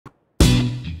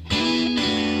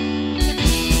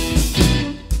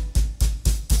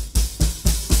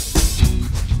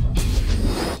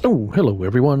Hello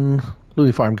everyone,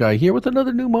 Louis Farm Guy here with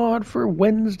another new mod for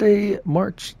Wednesday,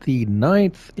 March the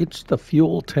 9th. It's the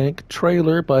Fuel Tank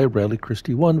Trailer by Rally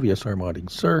Christie 1 VSR Modding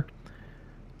Sur.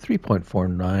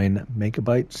 3.49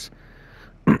 megabytes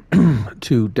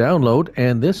to download,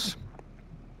 and this,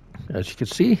 as you can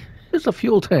see, is a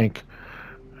fuel tank.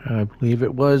 I believe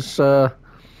it was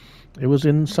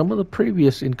in some of the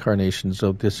previous incarnations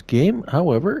of this game.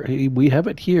 However, we have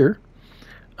it here.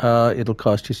 It'll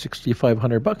cost you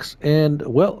 $6,500, and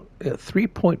well,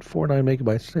 3.49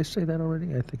 megabytes. Did I say that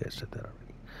already? I think I said that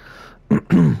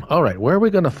already. All right, where are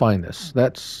we going to find this?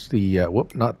 That's the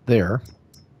not there.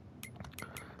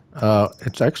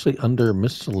 It's actually under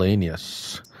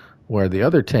miscellaneous, where the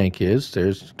other tank is.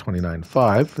 There's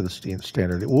 29.5 for the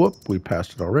standard. We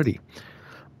passed it already.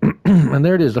 And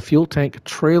there it is, the fuel tank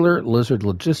trailer, Lizard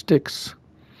Logistics.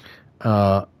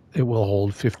 It will hold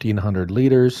 1,500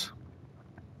 liters.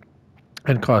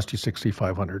 And cost you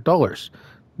 $6,500.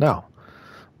 Now,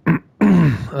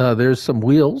 there's some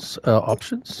wheels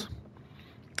options.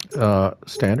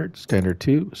 Standard, Standard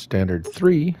 2, Standard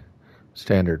 3,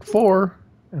 Standard 4,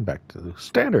 and back to the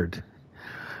Standard.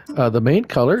 The main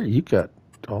color, you got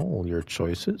all your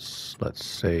choices. Let's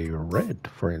say red,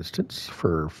 for instance,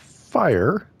 for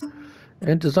fire.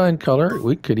 And design color,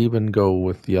 we could even go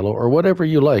with yellow or whatever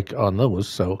you like on those.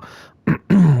 So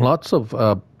lots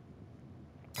of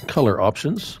color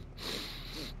options.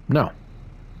 Now,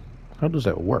 how does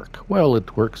that work? Well,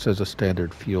 it works as a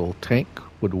standard fuel tank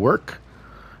would work.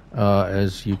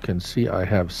 As you can see, I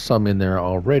have some in there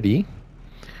already.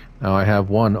 Now I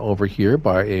have one over here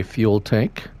by a fuel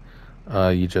tank.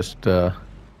 You just get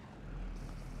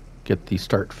the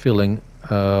start filling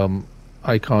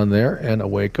icon there, and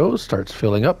away it goes, starts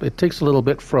filling up. It takes a little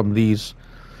bit from these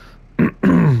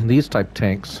these type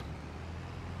tanks.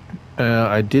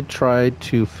 I did try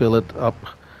to fill it up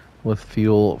with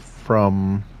fuel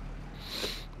from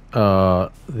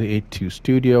the 8.2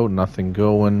 Studio, nothing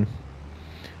going.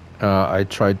 I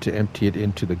tried to empty it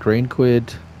into the grain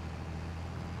quid.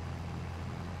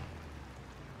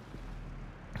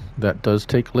 That does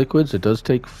take liquids, it does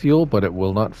take fuel, but it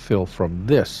will not fill from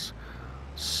this.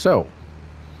 So,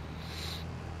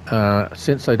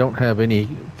 since I don't have any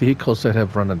vehicles that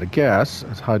have run out of gas,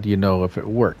 how do you know if it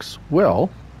works? Well,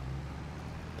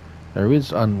 there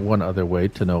is one other way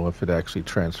to know if it actually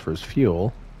transfers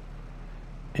fuel,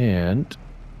 and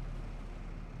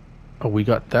we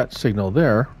got that signal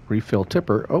there, refill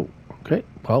tipper. Oh, okay,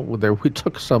 well, there we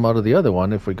took some out of the other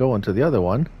one. If we go into the other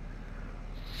one,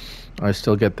 I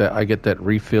still get that, I get that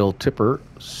refill tipper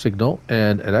signal,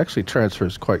 and it actually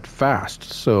transfers quite fast.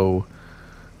 So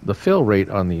the fill rate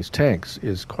on these tanks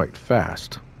is quite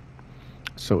fast.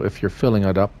 So if you're filling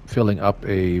up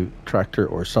a tractor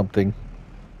or something,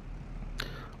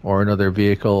 or another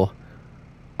vehicle,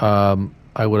 I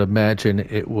would imagine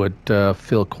it would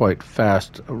fill quite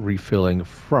fast refilling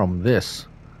from this.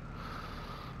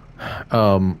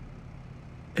 And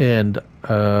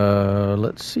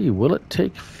let's see, will it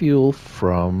take fuel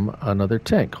from another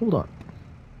tank? Hold on.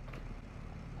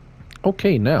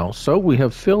 Okay, now, so we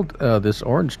have filled this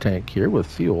orange tank here with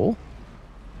fuel.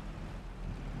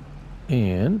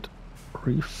 And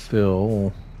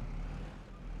refill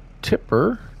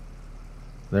tipper.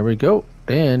 There we go,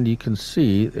 and you can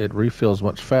see it refills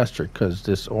much faster because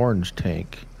this orange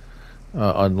tank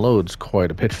unloads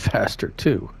quite a bit faster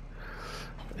too.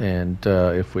 And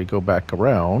if we go back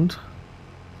around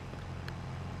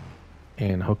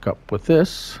and hook up with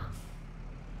this,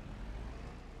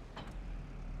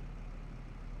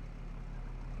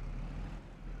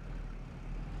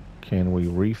 can we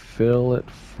refill it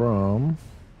from,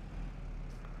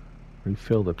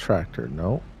 refill the tractor?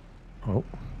 No. Oh.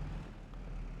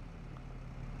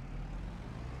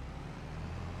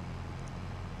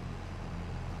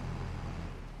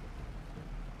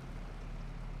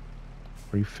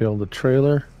 Refill the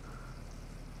trailer.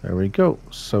 There we go.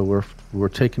 So we're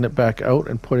taking it back out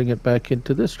and putting it back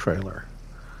into this trailer.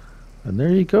 And there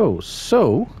you go.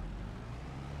 So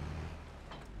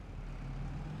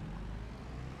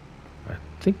I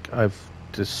think I've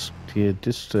just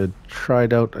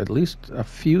tried out at least a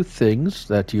few things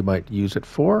that you might use it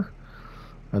for.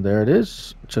 And there it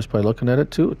is. Just by looking at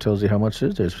it too, it tells you how much it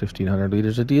is. There's 1,500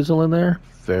 liters of diesel in there.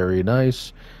 Very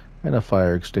nice. And a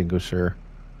fire extinguisher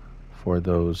for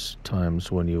those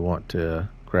times when you want to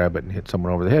grab it and hit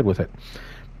someone over the head with it.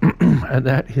 And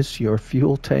that is your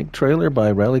fuel tank trailer by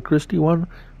Rally Christie 1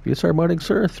 VSR Modding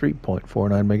Sur. 3.49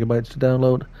 megabytes to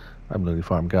download. I'm Louis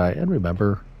Farm Guy, and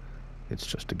remember, it's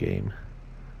just a game.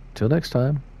 Till next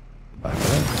time, bye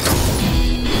for now.